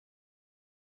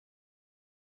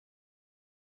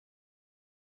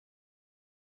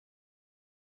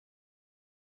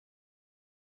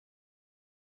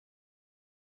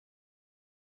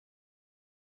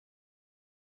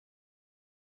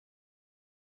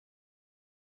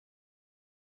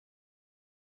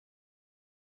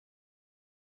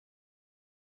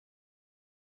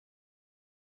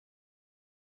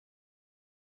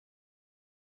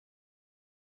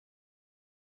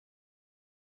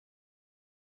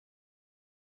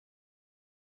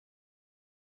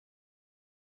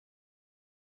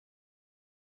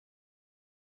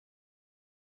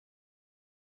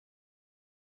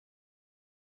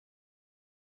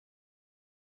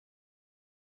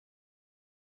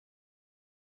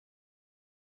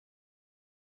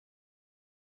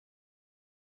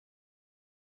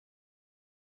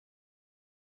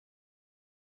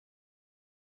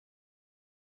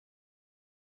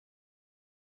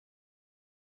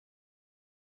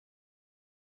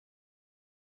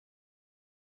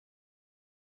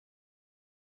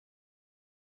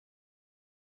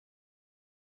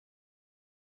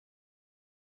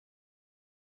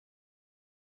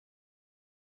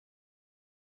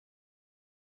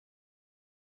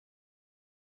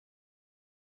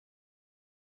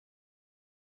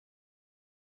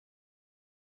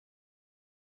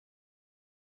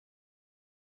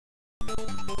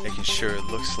Making sure it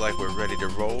looks like we're ready to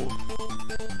roll.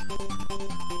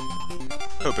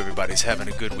 Hope everybody's having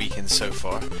a good weekend so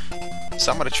far.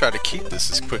 So I'm going to try to keep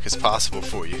this as quick as possible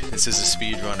for you. This is a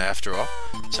speed run after all.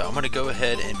 So I'm going to go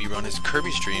ahead and be running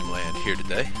Kirby's Dream Land here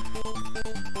today.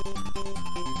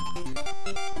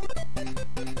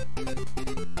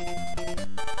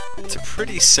 It's a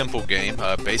pretty simple game.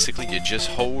 Basically you just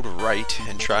hold right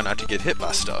and try not to get hit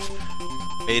by stuff.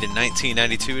 Made in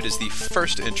 1992, it is the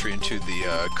first entry into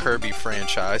the Kirby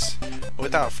franchise.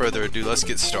 Without further ado, let's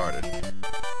get started.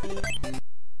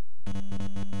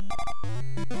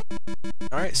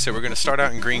 Alright, so we're going to start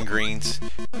out in greens.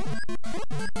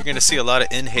 You're going to see a lot of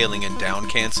inhaling and down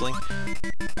canceling.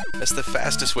 That's the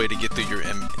fastest way to get through your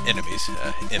enemies.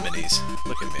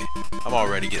 Look at me. I'm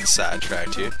already getting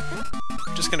sidetracked here.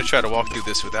 I'm just going to try to walk through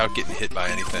this without getting hit by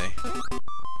anything.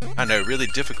 I know, really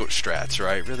difficult strats,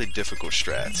 right? Really difficult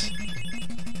strats.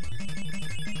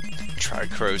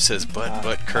 Tri-Crow says,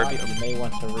 but Kirby... You may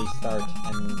want to restart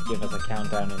and give us a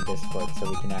countdown in Discord so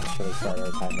we can actually start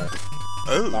our timer.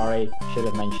 Oh. Sorry, should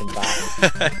have mentioned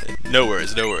that. No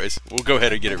worries, no worries. We'll go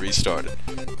ahead and get it restarted.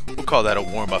 We'll call that a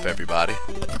warm-up, everybody.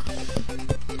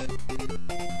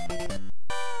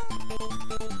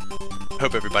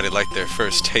 Hope everybody liked their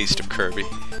first taste of Kirby.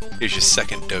 Here's your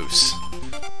second dose.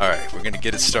 Alright, we're gonna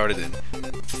get it started in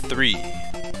 3,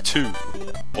 2,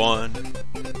 1,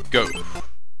 go.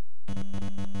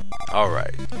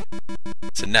 Alright.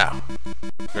 So now,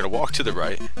 we're gonna walk to the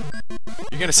right.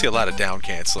 You're gonna see a lot of down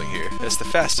canceling here. That's the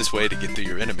fastest way to get through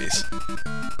your enemies.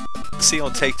 See,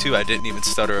 on take 2, I didn't even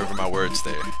stutter over my words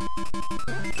there.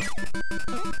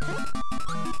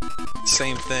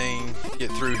 Same thing,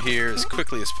 get through here as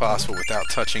quickly as possible without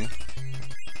touching.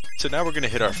 So now we're gonna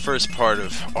hit our first part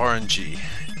of RNG,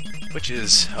 which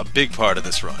is a big part of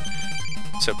this run.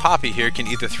 So Poppy here can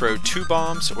either throw 2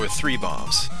 bombs or 3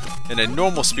 bombs. In a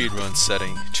normal speedrun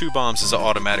setting, 2 bombs is an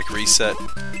automatic reset,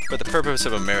 but the purpose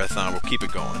of a marathon will keep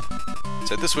it going.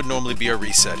 So this would normally be a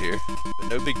reset here, but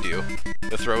no big deal.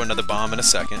 We'll throw another bomb in a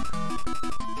second,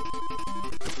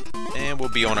 and we'll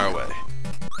be on our way.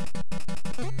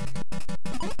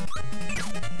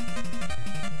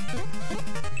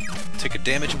 Take a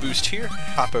damage boost here,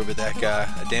 hop over that guy,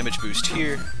 a damage boost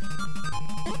here.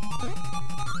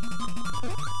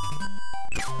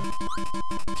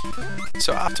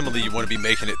 So optimally you want to be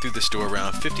making it through this door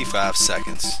around 55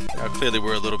 seconds. Now clearly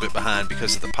we're a little bit behind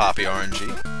because of the Poppy RNG,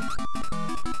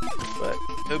 but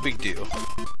no big deal.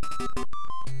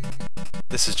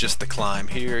 This is just the climb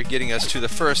here, getting us to the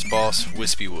first boss,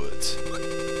 Wispy Woods.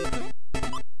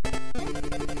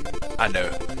 I know,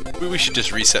 we should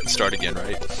just reset and start again,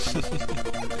 right?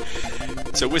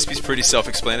 So Wispy's pretty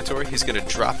self-explanatory. He's going to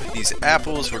drop these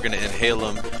apples, we're going to inhale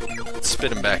them,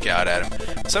 spit them back out at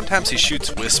him. Sometimes he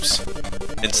shoots wisps,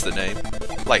 hence the name,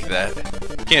 like that.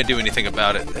 Can't do anything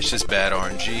about it, that's just bad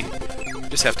RNG.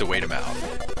 Just have to wait him out.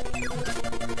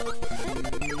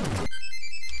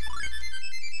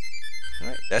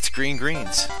 Alright, that's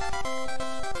greens.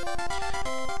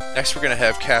 Next we're going to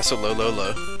have Castle Low Low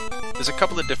Low. There's a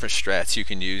couple of different strats you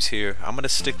can use here. I'm going to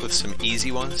stick with some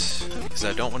easy ones, because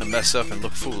I don't want to mess up and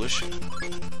look foolish.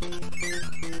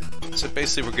 So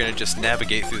basically we're going to just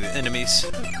navigate through the enemies.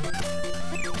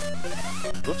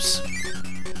 Whoops.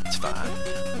 It's fine.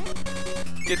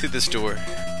 Get through this door,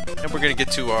 and we're going to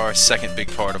get to our second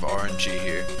big part of RNG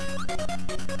here.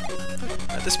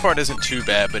 Now, this part isn't too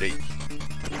bad, but it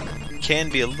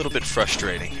can be a little bit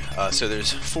frustrating. So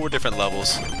there's 4 different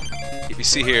levels. If you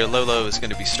see here, Lolo is going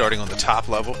to be starting on the top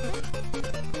level,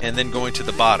 and then going to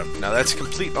the bottom. Now that's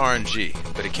complete RNG,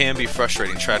 but it can be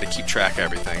frustrating trying to keep track of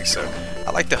everything, so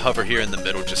I like to hover here in the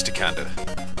middle just to kind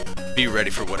of be ready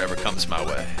for whatever comes my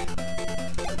way.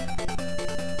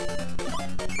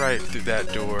 Right through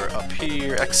that door, up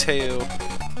here, exhale.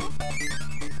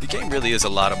 The game really is a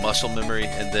lot of muscle memory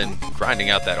and then grinding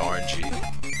out that RNG.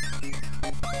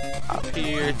 Up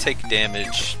here, take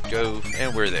damage, go,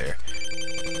 and we're there.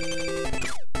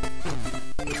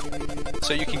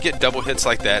 So you can get double hits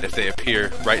like that if they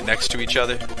appear right next to each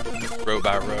other, row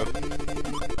by row.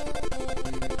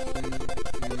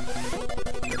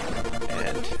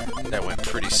 And that went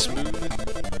pretty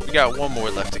smooth. We got one more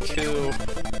left to kill.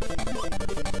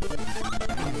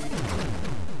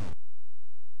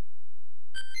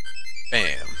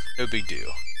 Bam. No big deal.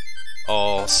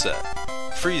 All set.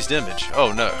 Freezed image.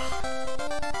 Oh no.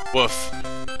 Woof.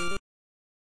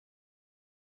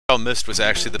 Mist was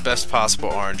actually the best possible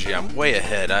RNG. I'm way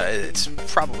ahead. It's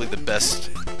probably the best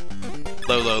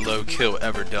low kill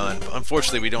ever done. But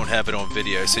unfortunately, we don't have it on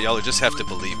video, so y'all just have to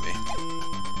believe me.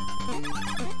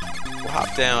 We'll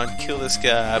hop down, kill this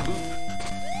guy. Boop.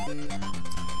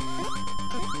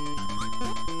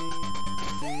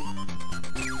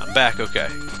 I'm back, okay.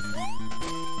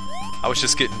 I was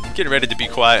just getting ready to be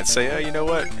quiet and say, oh, you know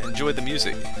what? Enjoy the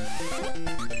music.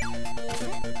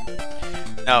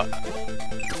 Now,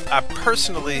 I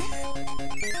personally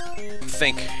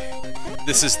think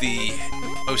this is the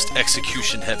most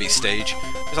execution-heavy stage.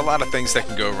 There's a lot of things that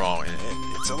can go wrong, and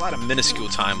it's a lot of minuscule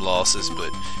time losses,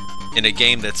 but in a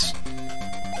game that's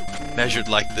measured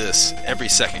like this, every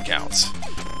second counts.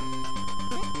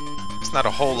 It's not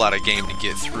a whole lot of game to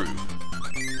get through.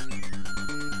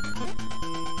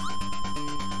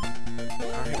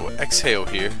 Alright, we'll exhale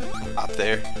here. Hop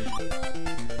there.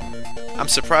 I'm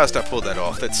surprised I pulled that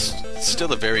off. That's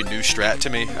still a very new strat to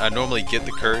me. I normally get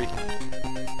the curry,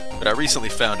 but I recently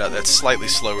found out that's slightly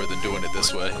slower than doing it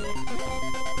this way.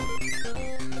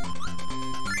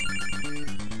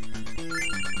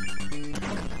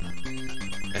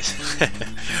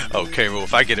 Okay, well,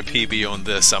 if I get a PB on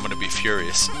this, I'm gonna be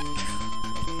furious.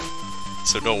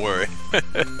 So don't worry.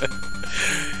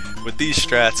 With these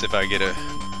strats, if I get a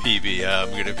PB,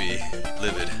 I'm gonna be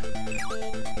livid.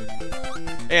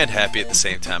 And happy at the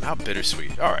same time. How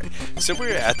bittersweet. Alright, so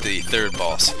we're at the third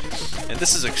boss. And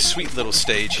this is a sweet little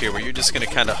stage here where you're just gonna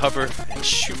kind of hover and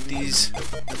shoot these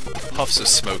puffs of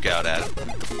smoke out at it.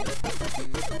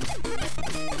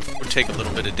 We'll take a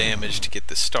little bit of damage to get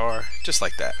the star, just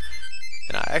like that.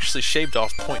 And I actually shaved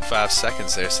off 0.5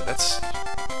 seconds there, so that's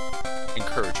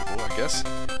encourageable, I guess.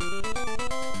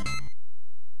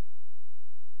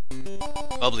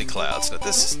 Bubbly Clouds. Now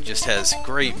this just has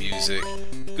great music,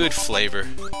 good flavor,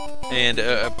 and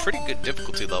a pretty good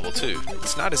difficulty level too.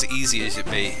 It's not as easy as it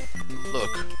may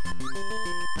look.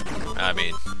 I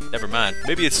mean, never mind.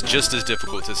 Maybe it's just as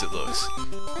difficult as it looks.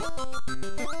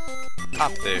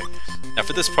 Hop there. Now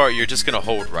for this part, you're just going to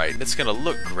hold right, and it's going to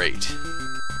look great.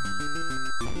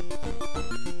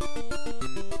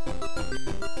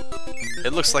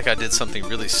 It looks like I did something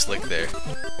really slick there,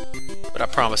 but I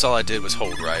promise all I did was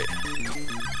hold right.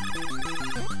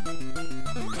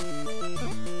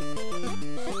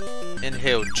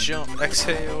 Inhale, jump,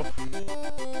 exhale.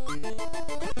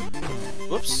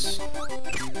 Whoops.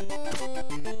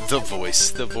 The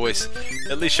voice.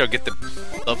 At least you'll get the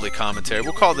lovely commentary.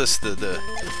 We'll call this the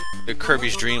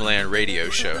Kirby's Dream Land radio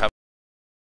show.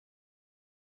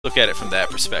 Look at it from that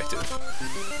perspective.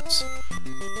 Oops.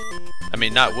 I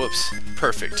mean, not whoops.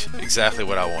 Perfect. Exactly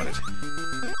what I wanted.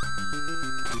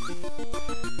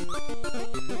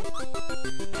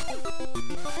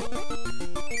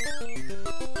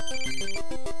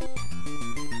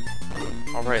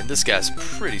 Alright, this guy's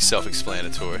pretty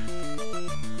self-explanatory.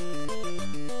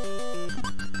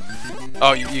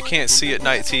 Oh, you can't see at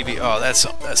night TV? Oh,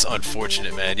 that's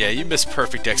unfortunate, man. Yeah, you missed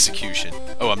perfect execution.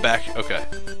 Oh, I'm back? Okay.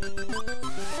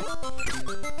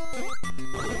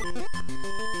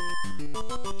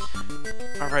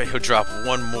 Alright, he'll drop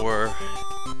one more,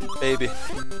 baby.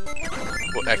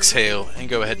 We'll exhale and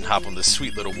go ahead and hop on this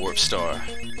sweet little warp star.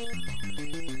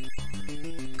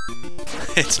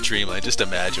 It's Dreamland, just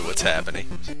imagine what's happening.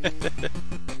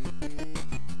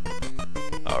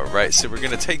 Alright, so we're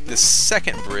gonna take this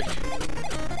second brick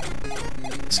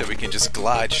so we can just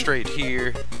glide straight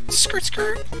here, skirt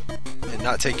skirt, and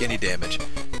not take any damage.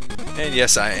 And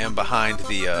yes, I am behind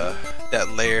the that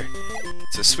layer.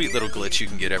 It's a sweet little glitch you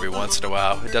can get every once in a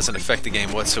while. It doesn't affect the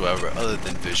game whatsoever, other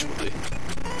than visually.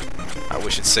 I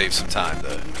wish it saved some time,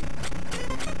 though.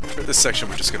 For this section,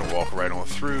 we're just gonna walk right on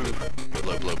through.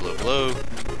 Blow, blow, blow, blow.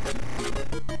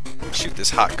 Shoot this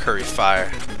hot curry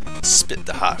fire. Spit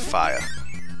the hot fire.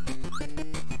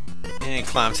 And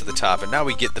climb to the top, and now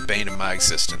we get the bane of my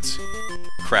existence.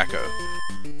 Kracko.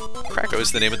 Kracko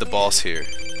is the name of the boss here.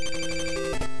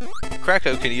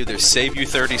 Kracko can either save you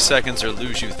 30 seconds or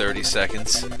lose you 30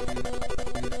 seconds.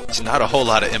 There's not a whole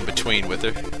lot of in-between with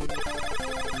her.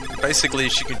 Basically,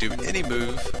 she can do any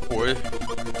move, or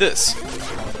this,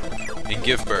 and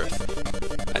give birth.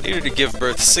 I need her to give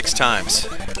birth 6 times,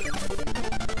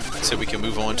 so we can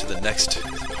move on to the next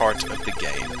part of the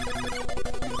game.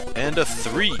 And a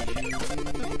 3.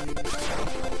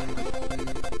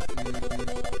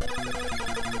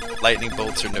 Lightning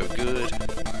bolts are no good.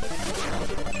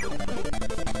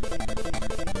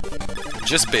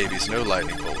 Just babies, no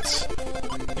lightning bolts.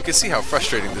 You can see how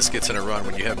frustrating this gets in a run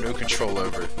when you have no control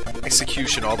over it.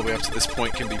 Execution all the way up to this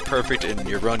point can be perfect and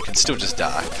your run can still just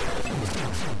die.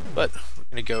 But we're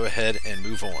going to go ahead and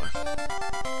move on.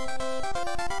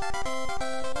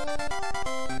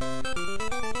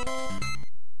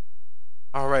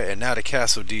 Alright, and now to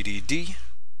Castle DDD.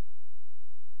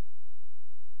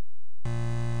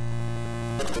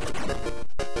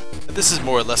 This is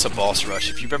more or less a boss rush.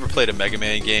 If you've ever played a Mega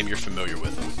Man game, you're familiar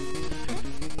with them.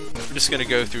 We're just going to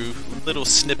go through little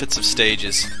snippets of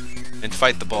stages and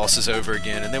fight the bosses over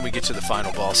again, and then we get to the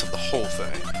final boss of the whole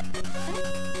thing,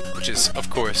 which is, of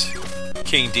course,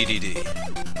 King DDD.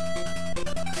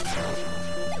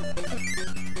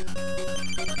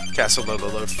 Castle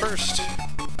Lololo first.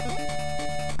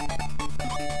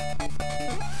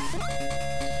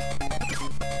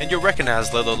 And you'll recognize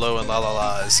Lololo and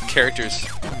Lalala as characters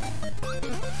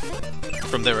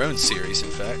from their own series, in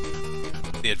fact.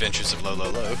 The Adventures of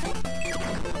Lololo.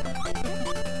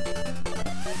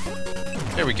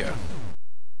 There we go.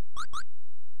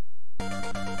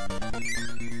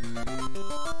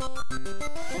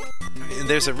 And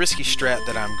there's a risky strat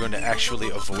that I'm going to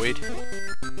actually avoid.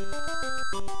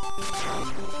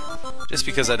 Just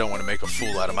because I don't want to make a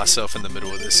fool out of myself in the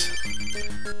middle of this.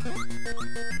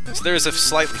 So there is a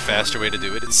slightly faster way to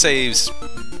do it. It saves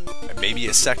maybe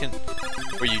a second,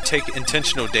 where you take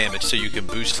intentional damage so you can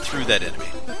boost through that enemy.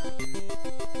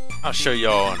 I'll show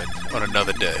y'all on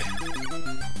another day.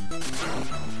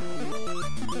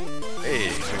 Hey,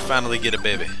 we finally get a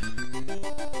baby.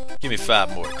 Give me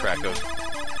 5 more, Kracko.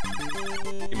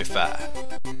 Give me 5.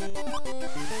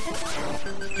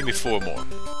 Give me 4 more.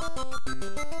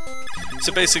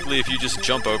 So basically, if you just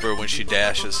jump over when she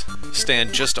dashes,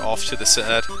 stand just off to the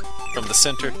side from the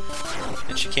center,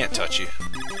 and she can't touch you.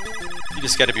 You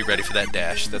just gotta be ready for that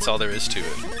dash. That's all there is to it.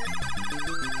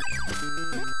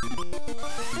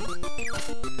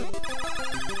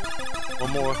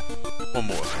 One more. One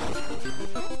more.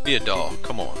 Be a doll.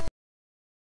 Come on.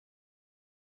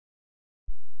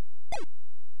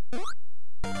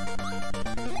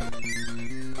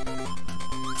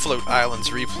 Float Islands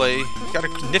replay. Got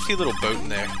a nifty little boat in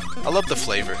there. I love the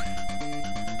flavor.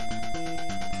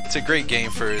 It's a great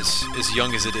game for as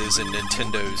young as it is in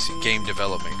Nintendo's game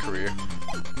development career.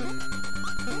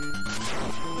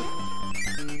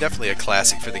 Definitely a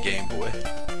classic for the Game Boy.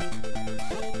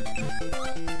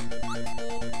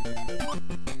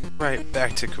 Right,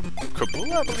 back to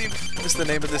Kabul, I believe is the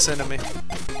name of this enemy.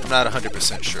 I'm not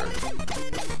 100% sure.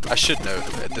 I should know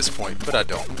at this point, but I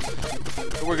don't.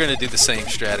 But we're going to do the same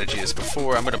strategy as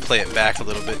before. I'm going to play it back a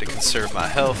little bit to conserve my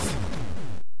health.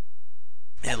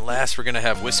 And last, we're going to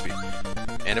have Wispy.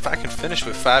 And if I can finish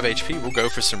with 5 HP, we'll go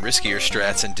for some riskier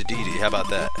strats and Dedede. How about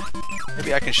that?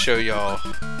 Maybe I can show y'all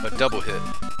a double hit.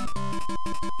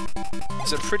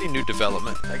 It's a pretty new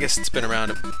development. I guess it's been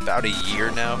around about a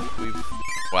year now.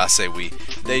 Well, I say we.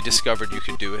 They discovered you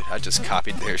could do it. I just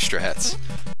copied their strats.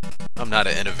 I'm not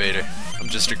an innovator. I'm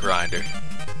just a grinder.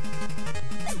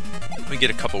 We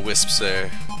get a couple wisps there.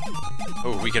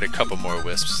 Oh, we get a couple more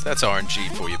wisps. That's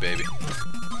RNG for you, baby.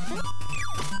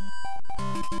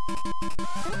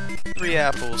 3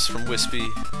 apples from Wispy.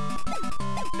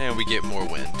 And we get more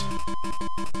wind.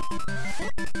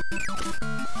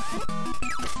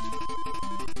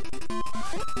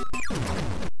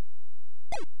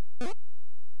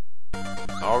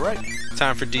 Alright,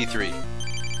 time for D3.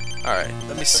 Alright,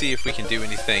 let me see if we can do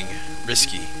anything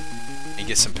risky and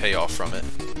get some payoff from it.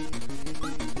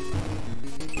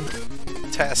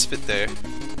 Task fit there.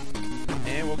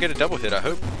 And we'll get a double hit, I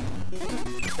hope.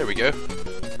 There we go.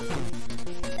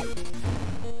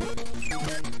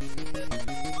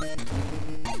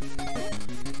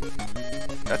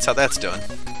 That's how that's done.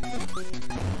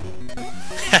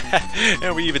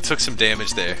 And we even took some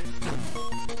damage there.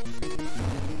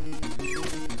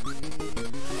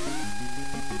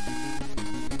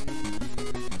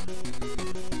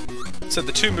 So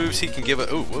the 2 moves he can give us...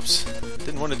 Oh, whoops.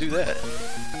 Didn't want to do that.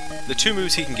 The 2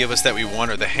 moves he can give us that we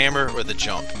want are the hammer or the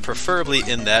jump. Preferably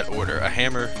in that order. A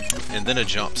hammer and then a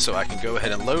jump. So I can go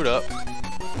ahead and load up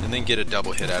and then get a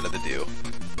double hit out of the deal.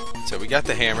 So we got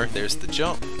the hammer. There's the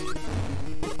jump.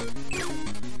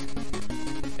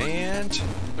 And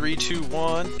 3, 2,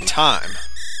 1, time.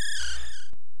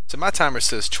 So my timer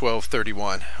says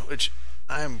 12:31, which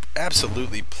I'm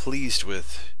absolutely pleased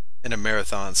with in a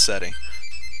marathon setting.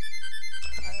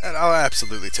 And I'll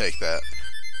absolutely take that.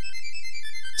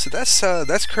 So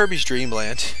that's Kirby's Dream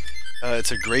Land.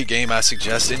 It's a great game. I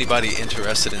suggest anybody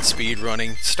interested in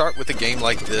speedrunning, start with a game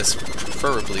like this,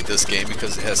 preferably this game,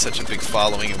 because it has such a big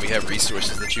following and we have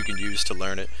resources that you can use to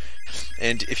learn it.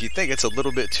 And if you think it's a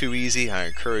little bit too easy, I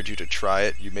encourage you to try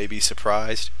it. You may be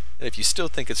surprised. And if you still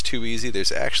think it's too easy,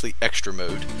 there's actually Extra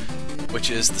Mode, which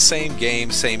is the same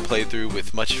game, same playthrough,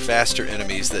 with much faster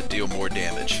enemies that deal more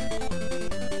damage.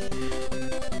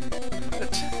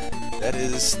 That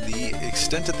is the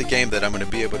extent of the game that I'm going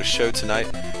to be able to show tonight.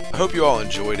 I hope you all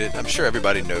enjoyed it. I'm sure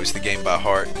everybody knows the game by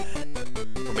heart.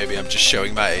 Or maybe I'm just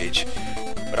showing my age.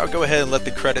 But I'll go ahead and let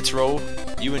the credits roll.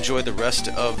 You enjoy the rest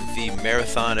of the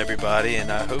marathon, everybody,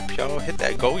 and I hope y'all hit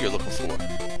that goal you're looking for.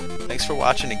 Thanks for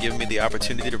watching and giving me the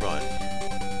opportunity to run.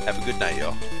 Have a good night,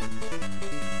 y'all.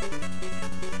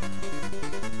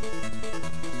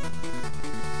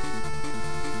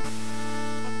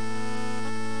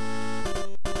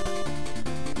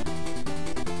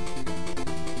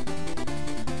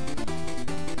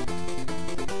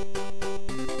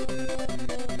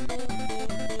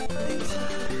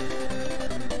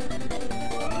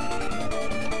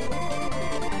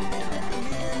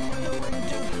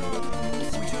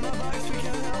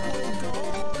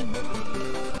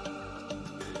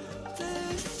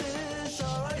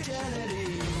 identity.